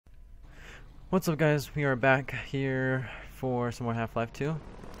What's up, guys? We are back here for some more Half-Life 2.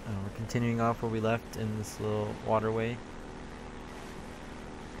 We're continuing off where we left in this little waterway.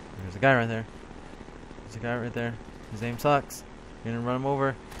 There's a guy right there. There's a guy right there. His aim sucks. You're gonna run him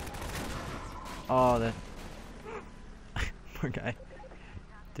over. Oh, that poor guy.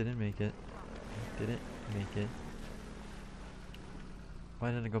 Didn't make it. Didn't make it.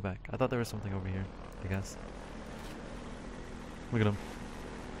 Why did it go back? I thought there was something over here, I guess. Look at him.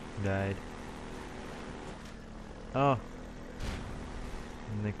 He died. Oh.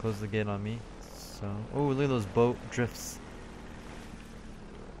 And they closed the gate on me. So, oh, look at those boat drifts.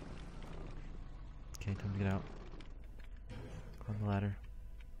 Okay, time to get out. On the ladder.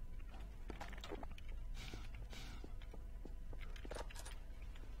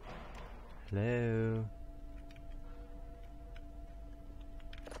 Hello.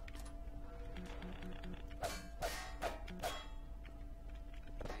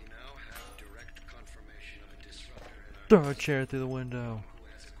 Throw a chair through the window.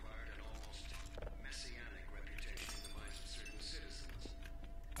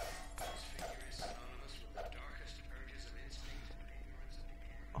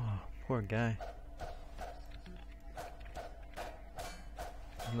 Oh, poor guy.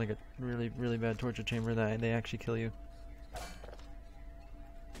 Like a really, really bad torture chamber that they actually kill you.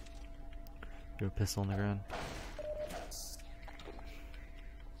 Throw a pistol on the ground.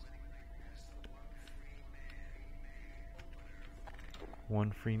 One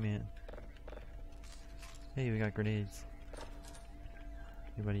free man. Hey, we got grenades.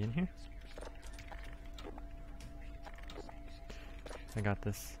 Anybody in here? I got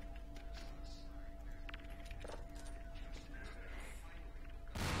this.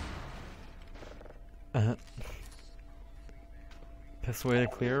 Best way to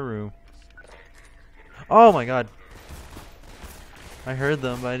clear a room. Oh my god. I heard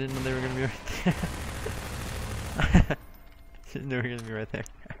them, but I didn't know they were gonna be right there. Didn't know we were gonna be right there.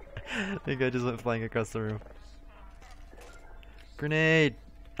 The guy just went flying across the room. Grenade!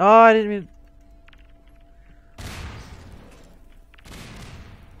 Oh, I didn't mean.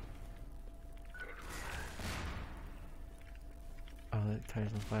 Oh, that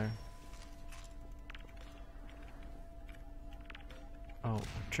tire's on fire. Oh,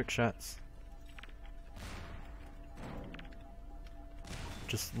 trick shots.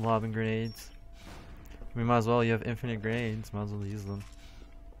 Just lobbing grenades. We might as well, you have infinite grenades, might as well use them.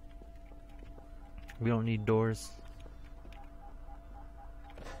 We don't need doors.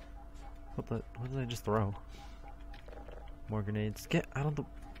 What did I just throw? More grenades. Get out of the...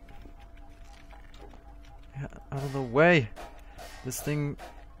 Get out of the way! This thing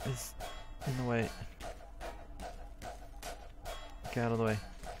is in the way. Get out of the way.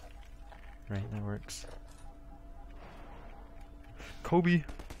 Right, that works. Kobe!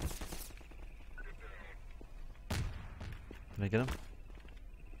 Did I get him?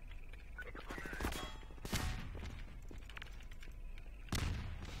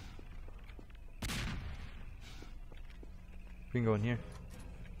 We can go in here.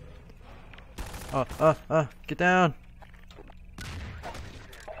 Get down!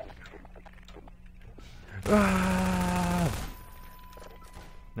 Ah!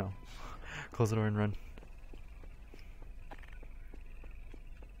 No. Close the door and run.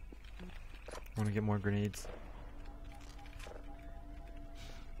 I want to get more grenades.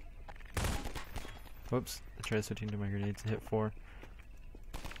 Whoops, I tried switching to my grenades and hit 4.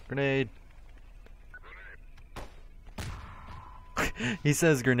 Grenade! He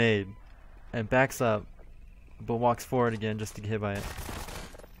says grenade and backs up, but walks forward again just to get hit by it.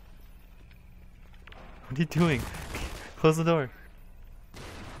 What are you doing? Close the door.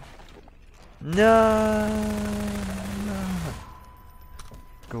 No!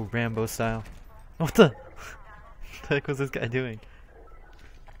 Go Rambo style. What the heck was this guy doing?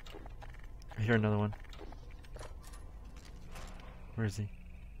 I hear another one. Where is he?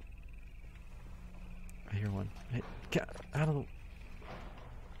 I hear one. Hey, get out of the...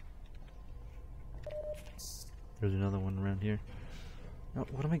 There's another one around here. Oh,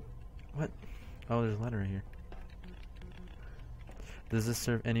 what am I... What? Oh, there's a ladder right here. Does this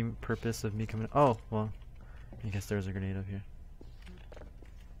serve any purpose of me coming... Oh, well. I guess there's a grenade up here.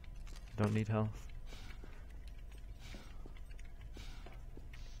 Don't need health.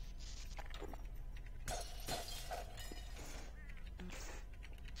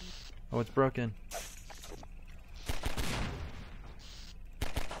 Oh, it's broken.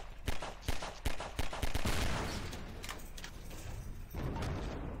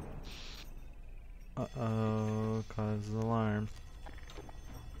 Uh-oh, causes alarm.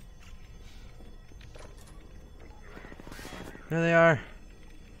 There they are.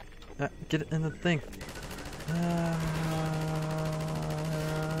 Get it in the thing.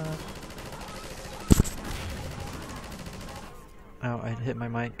 Ow, I hit my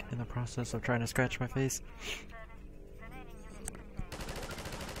mic in the process of trying to scratch my face.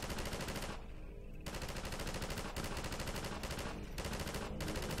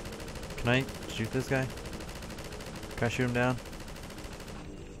 Can I shoot this guy? Can I shoot him down?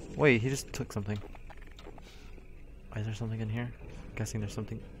 Wait, he just took something. Is there something in here? I'm guessing there's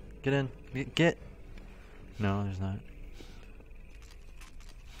something. Get in. Get! No, there's not.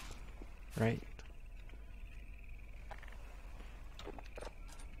 Right.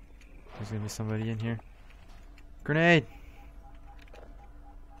 There's gonna be somebody in here. Grenade!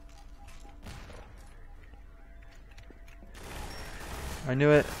 I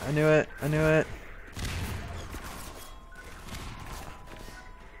knew it! I knew it! I knew it!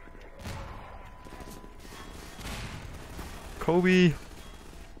 Kobe!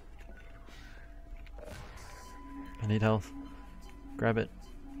 I need health. Grab it.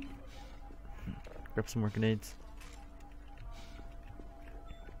 Grab some more grenades.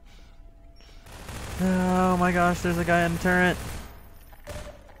 Oh my gosh, there's a guy in the turret!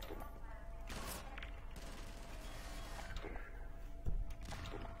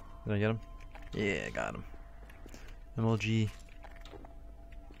 Did I get him? Yeah, I got him. MLG.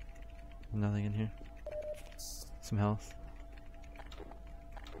 Nothing in here. Some health.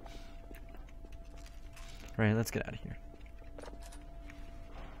 Right, let's get out of here.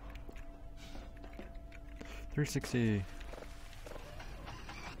 360.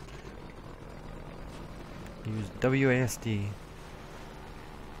 Use WASD.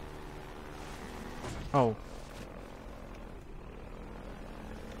 Oh.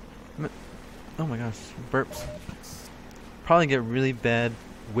 Oh my gosh, burps. Probably get really bad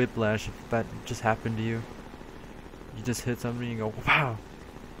whiplash if that just happened to you. You just hit somebody and you go, wow.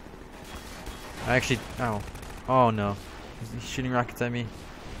 I actually, ow. Oh no. He's shooting rockets at me.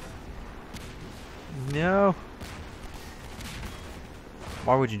 No.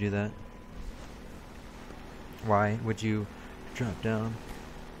 Why would you do that? Why would you drop down?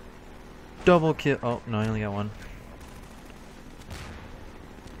 Double kill. Oh, no, I only got one.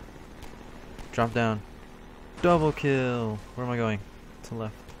 Drop down. Double kill. Where am I going? To the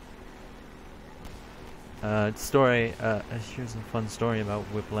left. Story. Here's a fun story about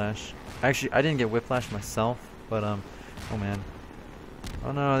whiplash. Actually, I didn't get whiplash myself, but oh man.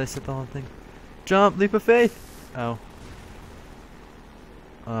 Oh no, they set the whole thing. Jump, leap of faith. Oh.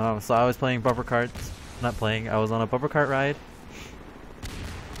 So I was playing bumper carts. Not playing. I was on a bumper cart ride.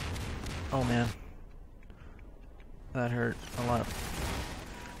 Oh man. That hurt a lot.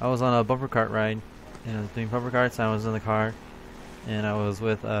 I was on a bumper cart ride, and I was doing bumper carts. I was in the car, and I was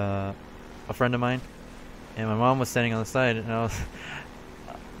with a friend of mine, and my mom was standing on the side, and I was,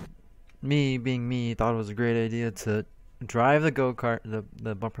 me being me, thought it was a great idea to drive the go-kart,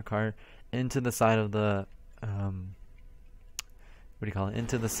 the bumper cart, into the side of the what do you call it?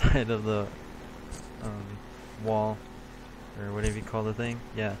 Into the side of the wall, or whatever you call the thing.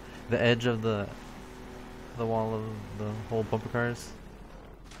 Yeah, the edge of the wall of the whole bumper cars.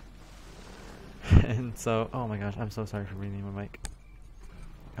 And so, oh my gosh, I'm so sorry for breathing my mic.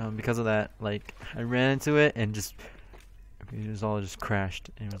 Because of that, like, I ran into it and just, it was all just crashed,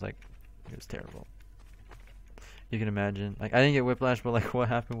 and it was like, it was terrible. You can imagine, like, I didn't get whiplash, but like, what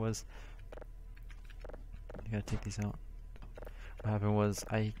happened was, I gotta take these out. What happened was,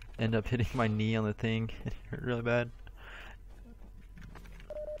 I ended up hitting my knee on the thing. It hurt really bad.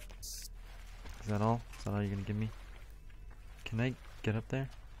 Is that all? Is that all you're gonna give me? Can I get up there?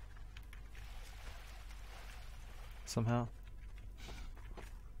 Somehow?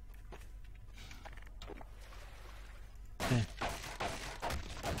 Eh.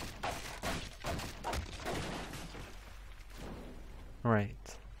 Alright.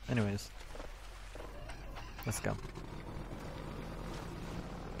 Anyways. Let's go.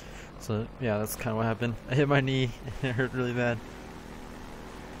 So, yeah, that's kind of what happened. I hit my knee, and it hurt really bad.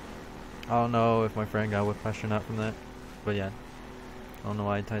 I don't know if my friend got whiplash or not from that, but yeah. I don't know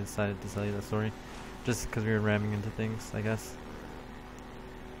why I decided to tell you that story. Just because we were ramming into things, I guess.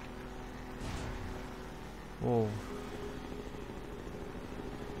 Whoa.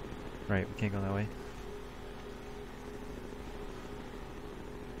 Right, we can't go that way.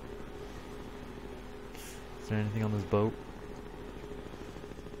 Is there anything on this boat?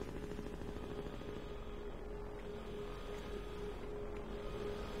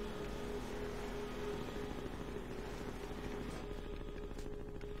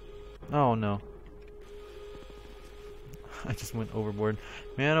 Oh no. I just went overboard.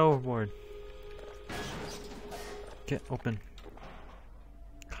 Man, overboard. Get open.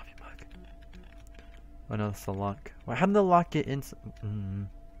 Coffee mug. Oh no, that's the lock. Well, how did the lock get in?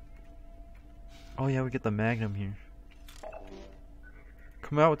 Oh yeah, we get the magnum here.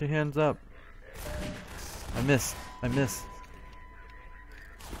 Come out with your hands up. I missed. I missed.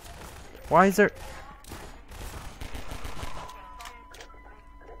 Why is there...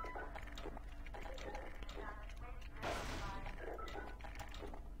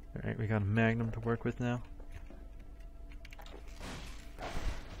 Alright, we got a magnum to work with now.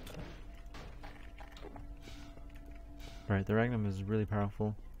 Alright, the magnum is really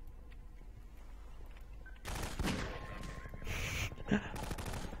powerful.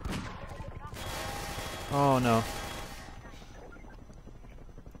 Oh no.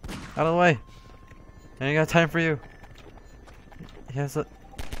 Out of the way! I ain't got time for you. Yes.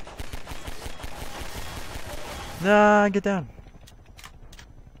 Nah, get down.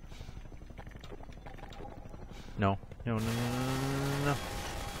 No. No, no, no, no, no.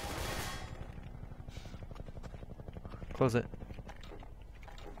 Close it.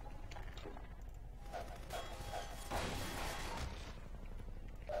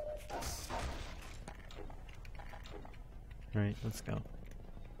 Alright, let's go.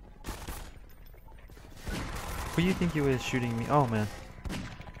 Who do you think you was shooting me? Oh man.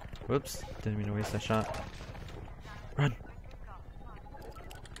 Whoops. Didn't mean to waste that shot. Run.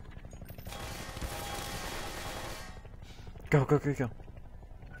 Go, go, go, go.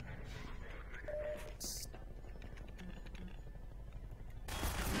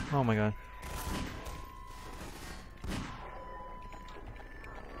 Oh my god.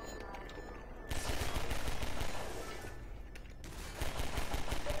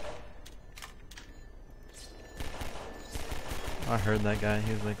 I heard that guy.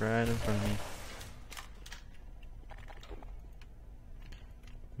 He was like right in front of me.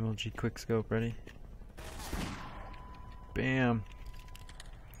 MLG quick scope ready. Bam.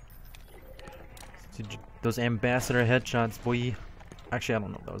 Dude, those ambassador headshots, boy. Actually, I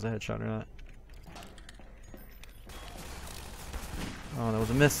don't know if that was a headshot or not. Oh, that was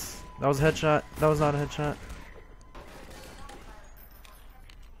a miss. That was a headshot. That was not a headshot.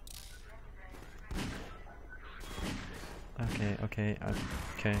 Okay, okay,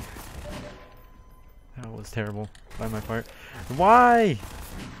 okay. That was terrible by my part. Why?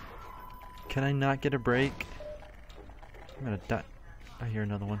 Can I not get a break? I'm gonna die. I hear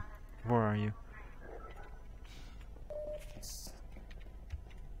another one. Where are you?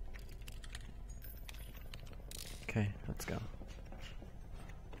 Okay, let's go.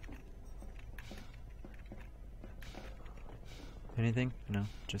 Anything? No,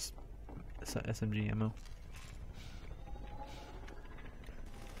 just SMG ammo.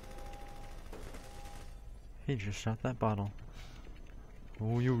 He just shot that bottle.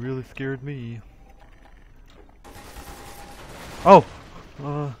 Oh, you really scared me. Oh!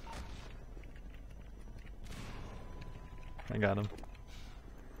 I got him.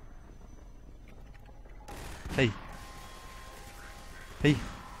 Hey. Hey.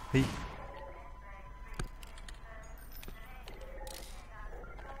 Hey.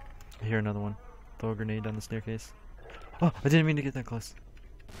 I hear another one. Throw a grenade down the staircase. Oh, I didn't mean to get that close.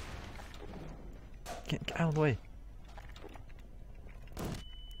 Get out of the way.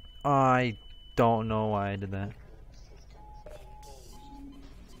 I don't know why I did that.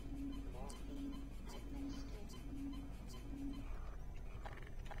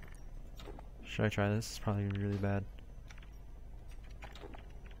 Should I try this? It's probably really bad.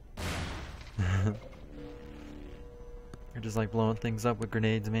 You're just like blowing things up with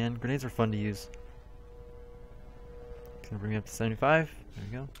grenades, man. Grenades are fun to use. It's gonna bring me up to 75. There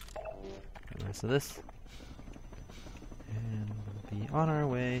we go. Got the rest of this. And we'll be on our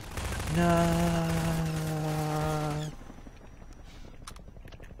way. No.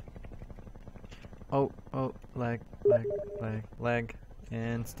 Oh, oh, lag, lag, lag, lag,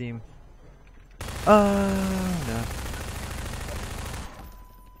 and steam. Oh, no.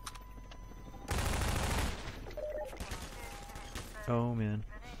 Oh, man.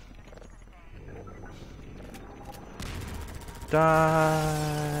 Die!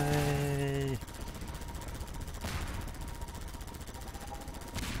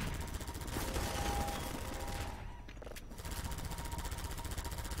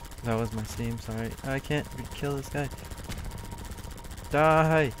 That was my steam, sorry. I can't kill this guy.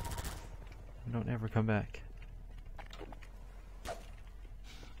 Die! Don't ever come back.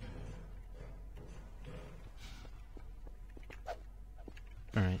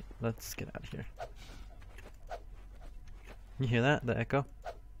 Alright, let's get out of here. You hear that? The echo?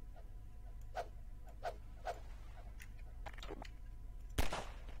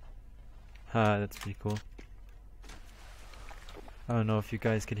 That's pretty cool. I don't know if you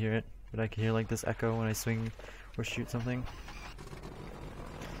guys could hear it, but I could hear like this echo when I swing or shoot something.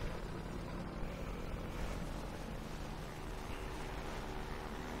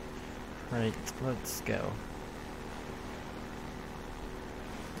 Right, let's go.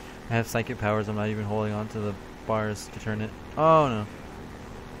 I have psychic powers, I'm not even holding on to the bars to turn it. Oh no.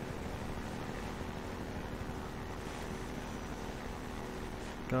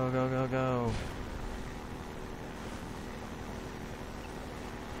 Go, go, go, go.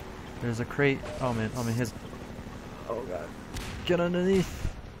 There's a crate. Oh man, his. Oh god. Get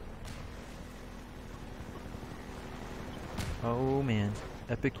underneath. Oh man.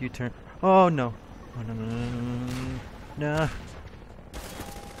 Epic U-turn. Oh no. Oh no, no, no, no, no, no. Nah.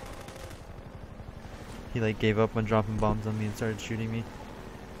 He like gave up on dropping bombs on me and started shooting me.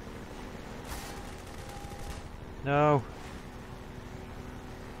 No.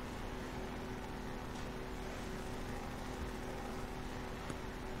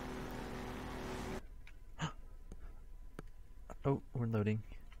 Oh, we're loading.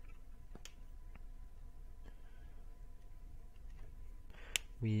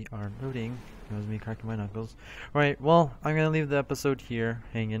 We are loading. That was me cracking my knuckles. Alright, well, I'm gonna leave the episode here,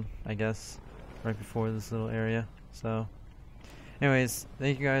 hanging, I guess, right before this little area. So, anyways,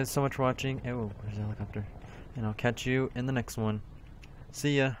 thank you guys so much for watching. Oh, there's a helicopter. And I'll catch you in the next one.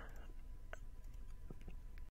 See ya!